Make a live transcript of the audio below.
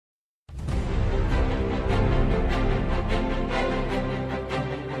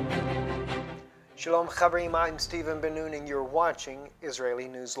Shalom Chavrim, I'm Stephen Ben-Nun and you're watching Israeli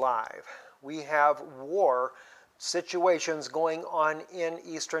News Live. We have war situations going on in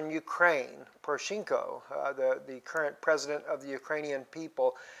eastern Ukraine. Poroshenko, the current president of the Ukrainian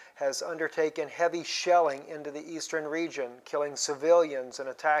people, has undertaken heavy shelling into the eastern region, killing civilians and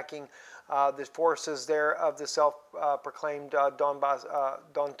attacking the forces there of the self-proclaimed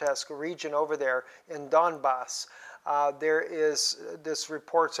Donetsk region over there in Donbass. There is this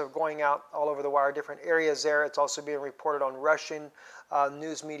reports of going out all over the wire, different areas there. It's also being reported on Russian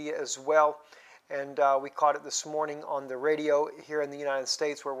news media as well. And we caught it this morning on the radio here in the United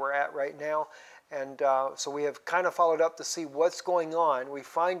States where we're at right now. And so we have kind of followed up to see what's going on. We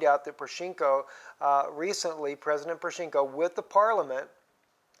find out that Poroshenko, recently, President Poroshenko, with the parliament,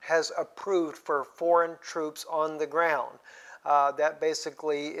 has approved for foreign troops on the ground. That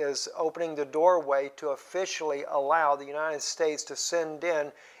basically is opening the doorway to officially allow the United States to send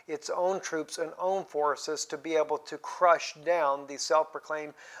in its own troops and own forces to be able to crush down the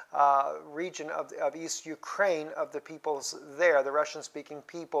self-proclaimed region of East Ukraine, of the peoples there, the Russian-speaking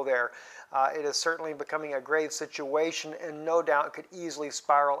people there. It is certainly becoming a grave situation and no doubt could easily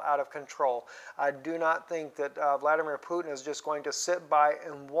spiral out of control. I do not think that Vladimir Putin is just going to sit by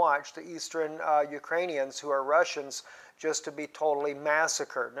and watch the eastern Ukrainians, who are Russians, just to be totally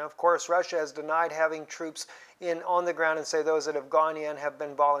massacred. Now, of course, Russia has denied having troops on the ground and say those that have gone in have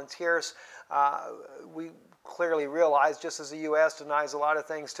been volunteers. We clearly realize, just as the U.S. denies a lot of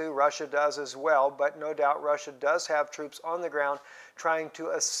things too, Russia does as well, but no doubt Russia does have troops on the ground trying to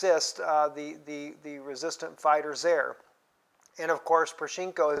assist the resistant fighters there. And of course,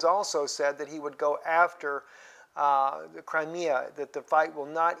 Poroshenko has also said that he would go after the Crimea, that the fight will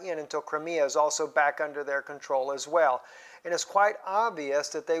not end until Crimea is also back under their control as well. And it's quite obvious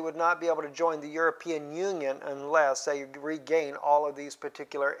that they would not be able to join the European Union unless they regain all of these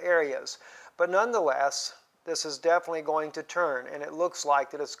particular areas. But nonetheless, this is definitely going to turn, and it looks like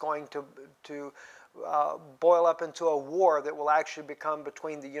that it's going to boil up into a war that will actually become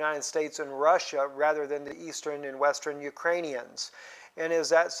between the United States and Russia rather than the eastern and western Ukrainians. And is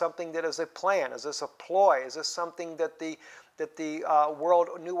that something that is a plan? Is this a ploy? Is this something that the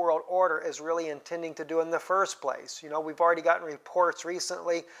New World Order is really intending to do in the first place? You know, we've already gotten reports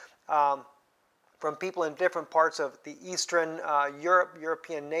recently from people in different parts of the Eastern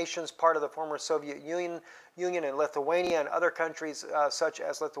European nations, part of the former Soviet Union and Lithuania and other countries such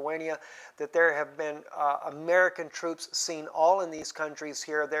as Lithuania, that there have been American troops seen all in these countries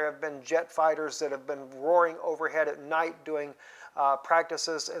here. There have been jet fighters that have been roaring overhead at night doing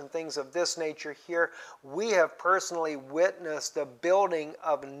practices and things of this nature here. We have personally witnessed the building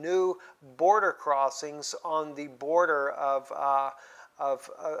of new border crossings on the border of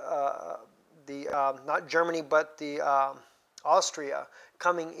not Germany, but the Austria,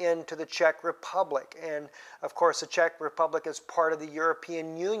 coming into the Czech Republic. And of course, the Czech Republic is part of the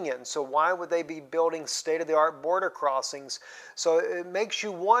European Union. So why would they be building state-of-the-art border crossings? So it makes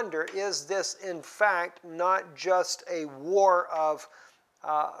you wonder, is this in fact not just a war of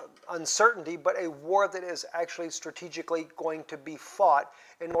uncertainty, but a war that is actually strategically going to be fought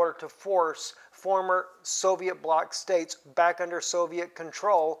in order to force former Soviet bloc states back under Soviet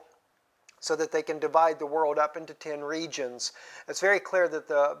control, so that they can divide the world up into 10 regions. It's very clear that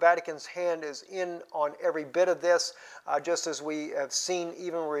the Vatican's hand is in on every bit of this, just as we have seen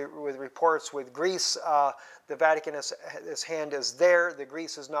even with reports with Greece. The Vatican, its hand is there.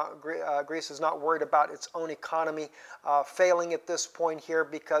 Greece is not worried about its own economy failing at this point here,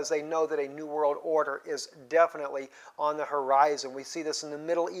 because they know that a new world order is definitely on the horizon. We see this in the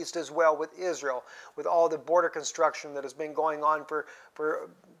Middle East as well with Israel, with all the border construction that has been going on for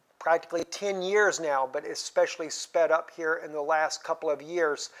practically 10 years now, but especially sped up here in the last couple of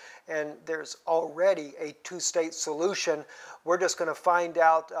years. And there's already a two-state solution. We're just going to find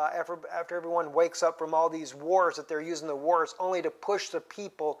out after everyone wakes up from all these wars, that they're using the wars only to push the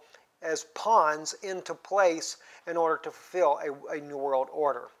people as pawns into place in order to fulfill a new world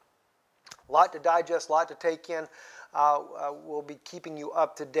order. A lot to digest, a lot to take in. We'll be keeping you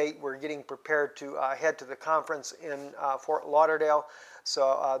up to date. We're getting prepared to head to the conference in Fort Lauderdale.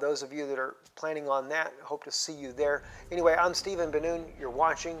 So those of you that are planning on that, hope to see you there. Anyway, I'm Stephen Ben-Nun. You're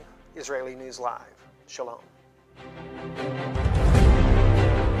watching Israeli News Live. Shalom.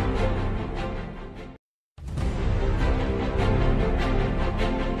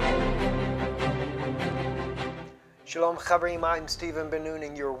 Shalom Chavrim, I'm Stephen Ben-Nun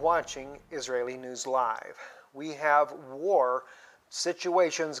and you're watching Israeli News Live. We have war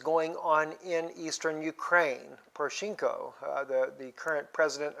situations going on in eastern Ukraine. Poroshenko, the current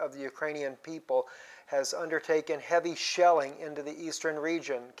president of the Ukrainian people, has undertaken heavy shelling into the eastern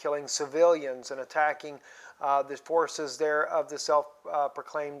region, killing civilians and attacking the forces there of the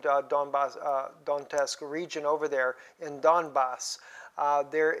self-proclaimed Donetsk region over there in Donbass.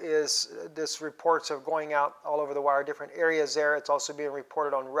 There is this reports of going out all over the wire, different areas there. It's also being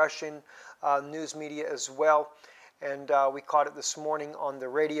reported on Russian news media as well. And we caught it this morning on the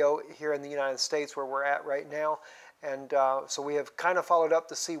radio here in the United States where we're at right now. And so we have kind of followed up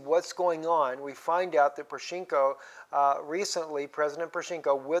to see what's going on. We find out that Poroshenko, recently, President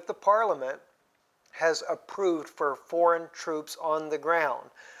Poroshenko, with the parliament, has approved for foreign troops on the ground.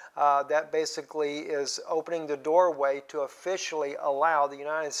 That basically is opening the doorway to officially allow the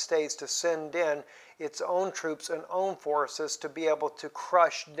United States to send in its own troops and own forces to be able to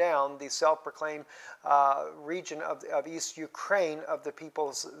crush down the self-proclaimed region of East Ukraine, of the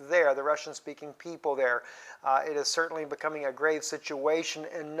peoples there, the Russian-speaking people there. It is certainly becoming a grave situation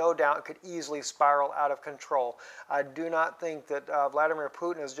and no doubt could easily spiral out of control. I do not think that Vladimir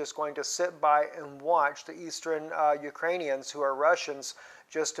Putin is just going to sit by and watch the eastern Ukrainians, who are Russians,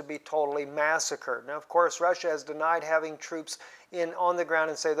 just to be totally massacred. Now, of course, Russia has denied having troops on the ground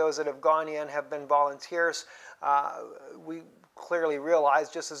and say those that have gone in have been volunteers. We clearly realize,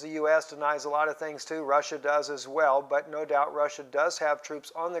 just as the U.S. denies a lot of things too, Russia does as well, but no doubt Russia does have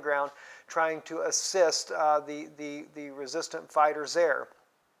troops on the ground trying to assist the resistant fighters there.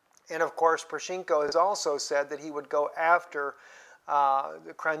 And of course, Poroshenko has also said that he would go after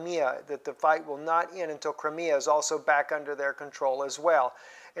the Crimea, that the fight will not end until Crimea is also back under their control as well.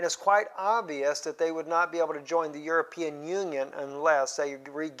 And it's quite obvious that they would not be able to join the European Union unless they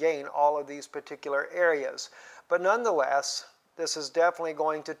regain all of these particular areas. But nonetheless, this is definitely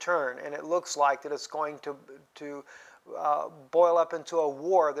going to turn, and it looks like that it's going to boil up into a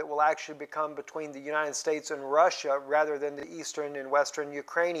war that will actually become between the United States and Russia rather than the eastern and western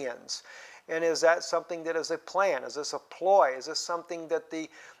Ukrainians. And is that something that is a plan? Is this a ploy? Is this something that the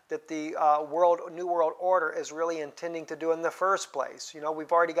New World Order is really intending to do in the first place? You know,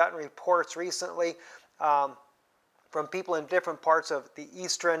 we've already gotten reports recently from people in different parts of the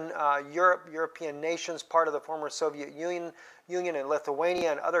Eastern European nations, part of the former Soviet Union and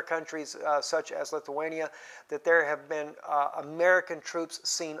Lithuania and other countries such as Lithuania, that there have been American troops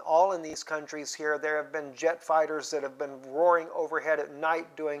seen all in these countries here. There have been jet fighters that have been roaring overhead at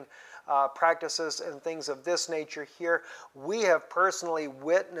night doing practices and things of this nature here. We have personally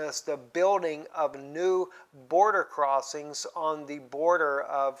witnessed the building of new border crossings on the border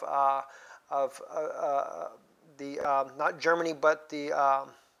of not Germany, but the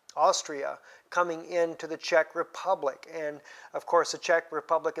Austria, coming into the Czech Republic. And of course, the Czech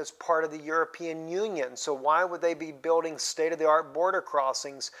Republic is part of the European Union. So why would they be building state-of-the-art border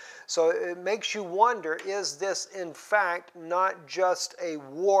crossings? So it makes you wonder, is this in fact not just a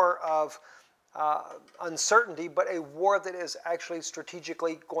war of uncertainty, but a war that is actually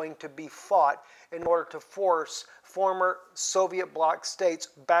strategically going to be fought in order to force former Soviet bloc states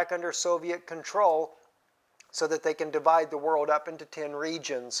back under Soviet control, so that they can divide the world up into 10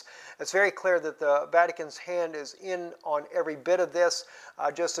 regions. It's very clear that the Vatican's hand is in on every bit of this,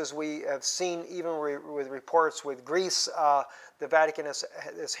 just as we have seen even with reports with Greece. The Vatican's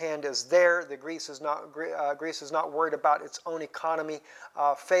hand is there. Greece is not worried about its own economy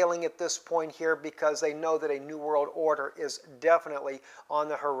failing at this point here, because they know that a new world order is definitely on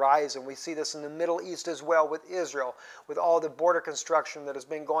the horizon. We see this in the Middle East as well with Israel, with all the border construction that has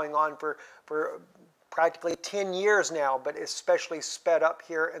been going on for practically 10 years now, but especially sped up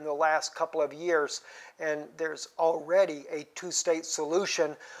here in the last couple of years. And there's already a two-state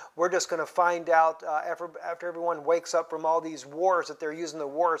solution. We're just going to find out after everyone wakes up from all these wars, that they're using the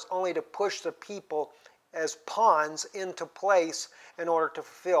wars only to push the people as pawns into place in order to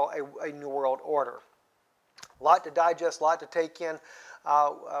fulfill a new world order. A lot to digest, a lot to take in.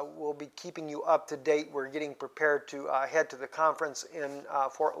 We'll be keeping you up to date. We're getting prepared to head to the conference in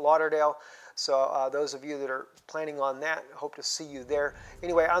Fort Lauderdale. So those of you that are planning on that, hope to see you there.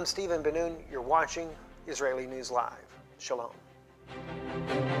 Anyway, I'm Stephen Ben-Nun. You're watching Israeli News Live. Shalom.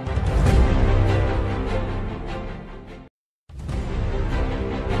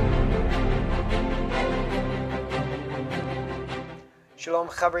 Shalom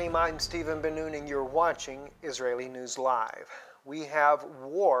Chavrim, I'm Stephen Ben-Nun and you're watching Israeli News Live. We have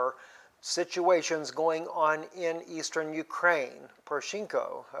war situations going on in eastern Ukraine.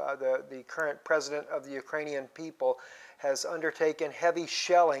 Poroshenko, the current president of the Ukrainian people, has undertaken heavy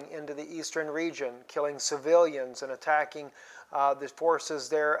shelling into the eastern region, killing civilians and attacking the forces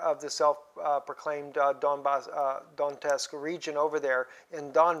there of the self-proclaimed Donetsk region over there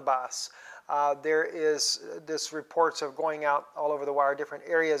in Donbass. There is this reports of going out all over the wire, different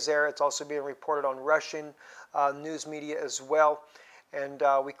areas there. It's also being reported on Russian news media as well. And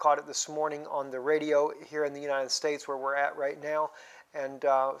we caught it this morning on the radio here in the United States where we're at right now. And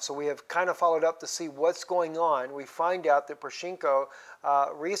so we have kind of followed up to see what's going on. We find out that Poroshenko,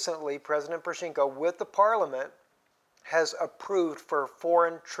 recently, President Poroshenko, with the parliament, has approved for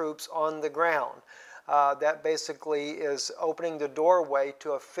foreign troops on the ground. That basically is opening the doorway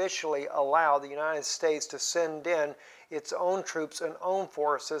to officially allow the United States to send in its own troops and own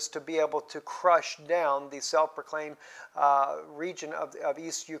forces to be able to crush down the self-proclaimed region of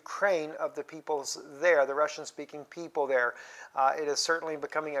East Ukraine, of the peoples there, the Russian-speaking people there. It is certainly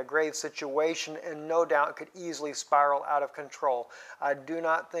becoming a grave situation and no doubt could easily spiral out of control. I do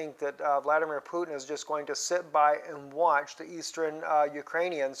not think that Vladimir Putin is just going to sit by and watch the eastern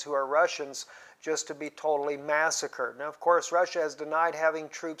Ukrainians, who are Russians, just to be totally massacred. Now, of course, Russia has denied having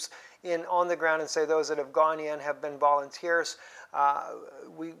troops on the ground and say those that have gone in have been volunteers.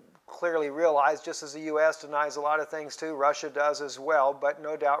 We clearly realize, just as the U.S. denies a lot of things too, Russia does as well, but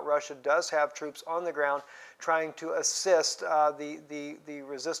no doubt Russia does have troops on the ground trying to assist the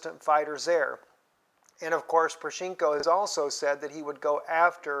resistant fighters there. And of course, Poroshenko has also said that he would go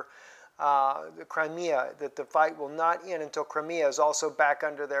after the Crimea, that the fight will not end until Crimea is also back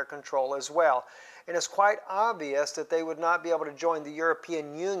under their control as well. And it's quite obvious that they would not be able to join the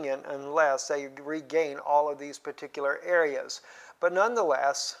European Union unless they regain all of these particular areas. But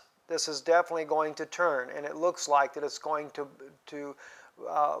nonetheless, this is definitely going to turn, and it looks like that it's going to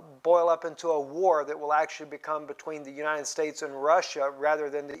boil up into a war that will actually become between the United States and Russia rather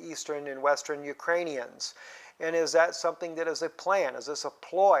than the eastern and western Ukrainians. And is that something that is a plan? Is this a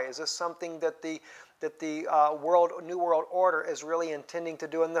ploy? Is this something that the New World Order is really intending to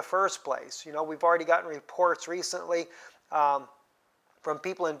do in the first place? You know, we've already gotten reports recently from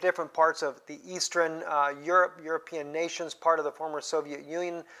people in different parts of the Eastern European nations, part of the former Soviet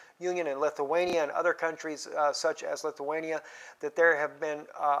Union and Lithuania and other countries such as Lithuania, that there have been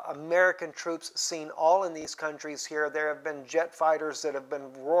American troops seen all in these countries here. There have been jet fighters that have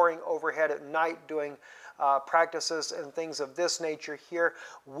been roaring overhead at night doing practices and things of this nature here.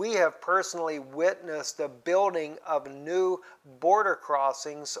 We have personally witnessed the building of new border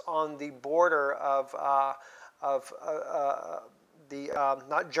crossings on the border of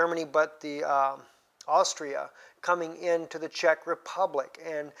not Germany, but the Austria, coming into the Czech Republic.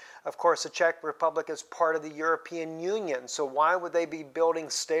 And of course, the Czech Republic is part of the European Union. So why would they be building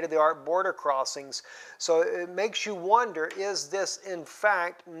state-of-the-art border crossings? So it makes you wonder, is this in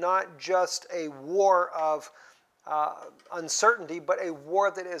fact not just a war of uncertainty, but a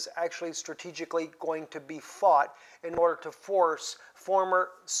war that is actually strategically going to be fought in order to force former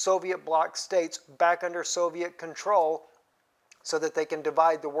Soviet bloc states back under Soviet control, so that they can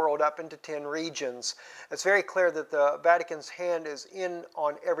divide the world up into 10 regions. It's very clear that the Vatican's hand is in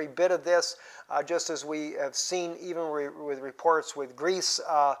on every bit of this, just as we have seen even with reports with Greece.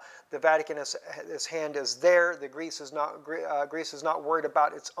 The Vatican's hand is there. Greece is not worried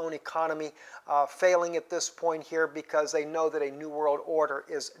about its own economy failing at this point here, because they know that a new world order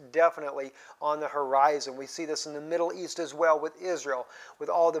is definitely on the horizon. We see this in the Middle East as well with Israel, with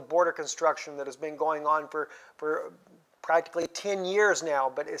all the border construction that has been going on for practically 10 years now,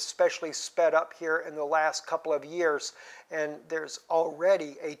 but especially sped up here in the last couple of years. And there's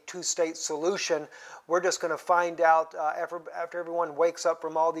already a two-state solution. We're just going to find out after everyone wakes up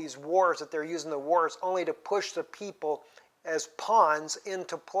from all these wars that they're using the wars only to push the people as pawns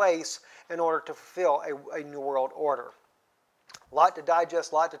into place in order to fulfill a new world order. A lot to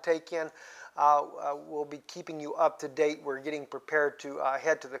digest, a lot to take in. We'll be keeping you up to date. We're getting prepared to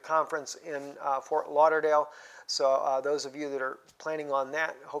head to the conference in Fort Lauderdale. So those of you that are planning on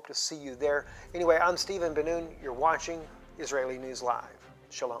that, hope to see you there. Anyway, I'm Stephen Ben-Nun. You're watching Israeli News Live.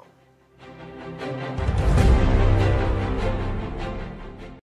 Shalom.